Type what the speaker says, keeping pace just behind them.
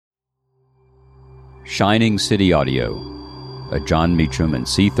Shining City Audio, a Jon Meacham and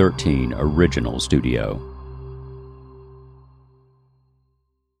C13 original studio.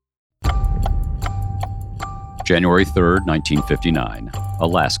 January 3rd, 1959,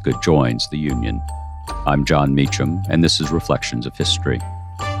 Alaska joins the Union. I'm Jon Meacham, and this is Reflections of History.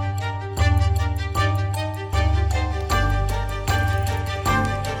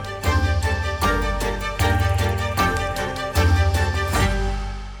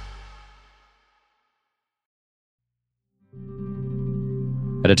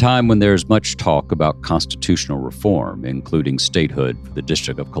 At a time when there's much talk about constitutional reform, including statehood for the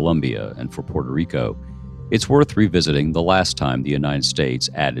District of Columbia and for Puerto Rico, it's worth revisiting the last time the United States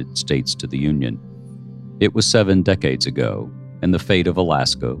added states to the Union. It was 7 decades ago, and the fate of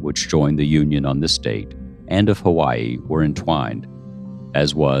Alaska, which joined the Union on this date, and of Hawaii were entwined,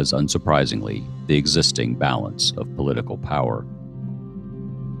 as was, unsurprisingly, the existing balance of political power.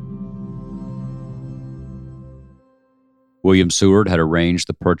 William Seward had arranged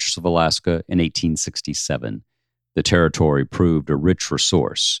the purchase of Alaska in 1867. The territory proved a rich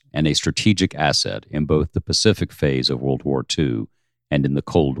resource and a strategic asset in both the Pacific phase of World War II and in the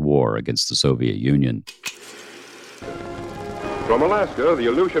Cold War against the Soviet Union. From Alaska, the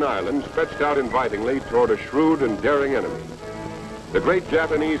Aleutian Islands stretched out invitingly toward a shrewd and daring enemy. The great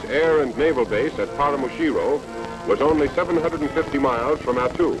Japanese air and naval base at Paramushiro was only 750 miles from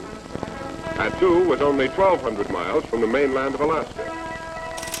Attu. Attu was only 1,200 miles from the mainland of Alaska.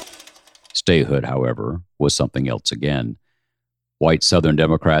 Statehood, however, was something else again. White Southern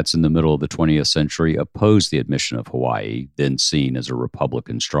Democrats in the middle of the 20th century opposed the admission of Hawaii, then seen as a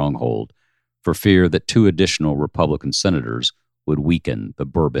Republican stronghold, for fear that 2 additional Republican senators would weaken the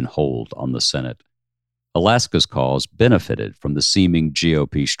Bourbon hold on the Senate. Alaska's cause benefited from the seeming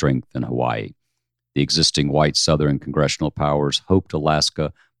GOP strength in Hawaii. The existing white Southern congressional powers hoped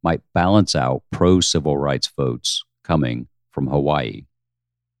Alaska might balance out pro-civil rights votes coming from Hawaii.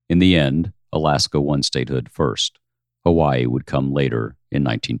 In the end, Alaska won statehood first. Hawaii would come later in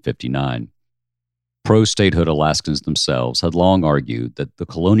 1959. Pro-statehood Alaskans themselves had long argued that the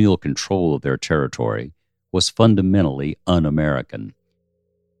colonial control of their territory was fundamentally un-American.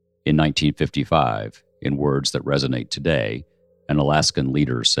 In 1955, in words that resonate today, an Alaskan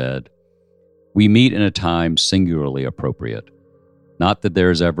leader said, "We meet in a time singularly appropriate. Not that there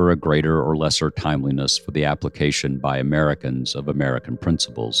is ever a greater or lesser timeliness for the application by Americans of American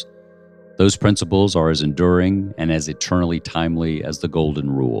principles. Those principles are as enduring and as eternally timely as the Golden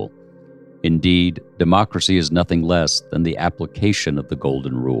Rule. Indeed, democracy is nothing less than the application of the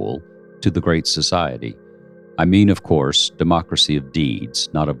Golden Rule to the Great Society. I mean, of course, democracy of deeds,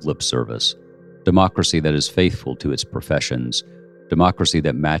 not of lip service. Democracy that is faithful to its professions. Democracy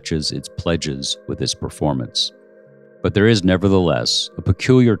that matches its pledges with its performance. But there is nevertheless a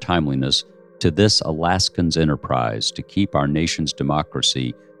peculiar timeliness to this Alaskan's enterprise to keep our nation's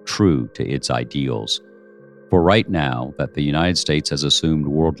democracy true to its ideals. For right now that the United States has assumed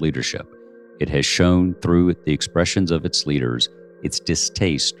world leadership, it has shown through the expressions of its leaders its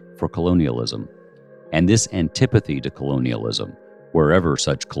distaste for colonialism. And this antipathy to colonialism, wherever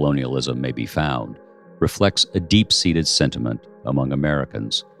such colonialism may be found, reflects a deep-seated sentiment among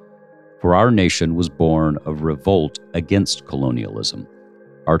Americans. For our nation was born of revolt against colonialism.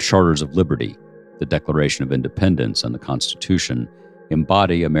 Our charters of liberty, the Declaration of Independence, and the Constitution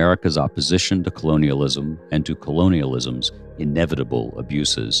embody America's opposition to colonialism and to colonialism's inevitable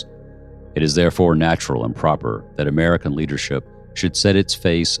abuses. It is therefore natural and proper that American leadership should set its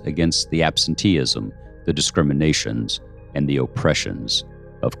face against the absenteeism, the discriminations, and the oppressions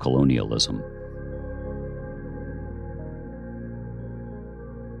of colonialism.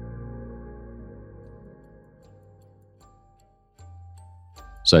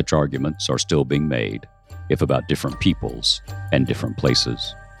 Such arguments are still being made, if about different peoples and different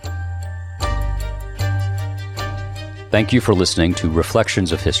places. Thank you for listening to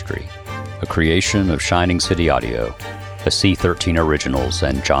Reflections of History, a creation of Shining City Audio, a C13 Originals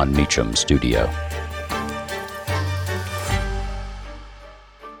and Jon Meacham studio.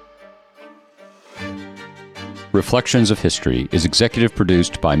 Reflections of History is executive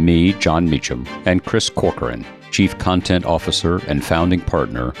produced by me, Jon Meacham, and Chris Corcoran, Chief Content Officer and founding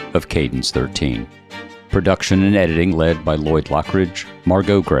partner of Cadence 13. Production and editing led by Lloyd Lockridge,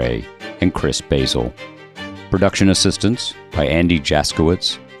 Margot Gray, and Chris Basil. Production assistance by Andy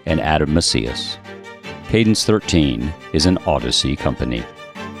Jaskowitz and Adam Macias. Cadence 13 is an Odyssey company.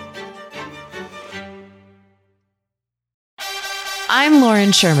 I'm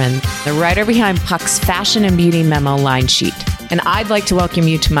Lauren Sherman, the writer behind Puck's Fashion and Beauty Memo line sheet, and I'd like to welcome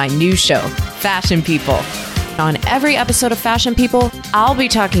you to my new show, Fashion People. On every episode of Fashion People, I'll be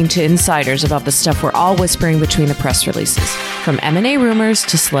talking to insiders about the stuff we're all whispering between the press releases, from M&A rumors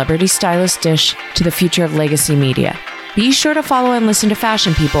to celebrity stylist dish to the future of legacy media. Be sure to follow and listen to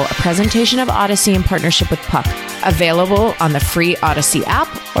Fashion People, a presentation of Odyssey in partnership with Puck, available on the free Odyssey app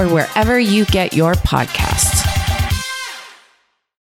or wherever you get your podcasts.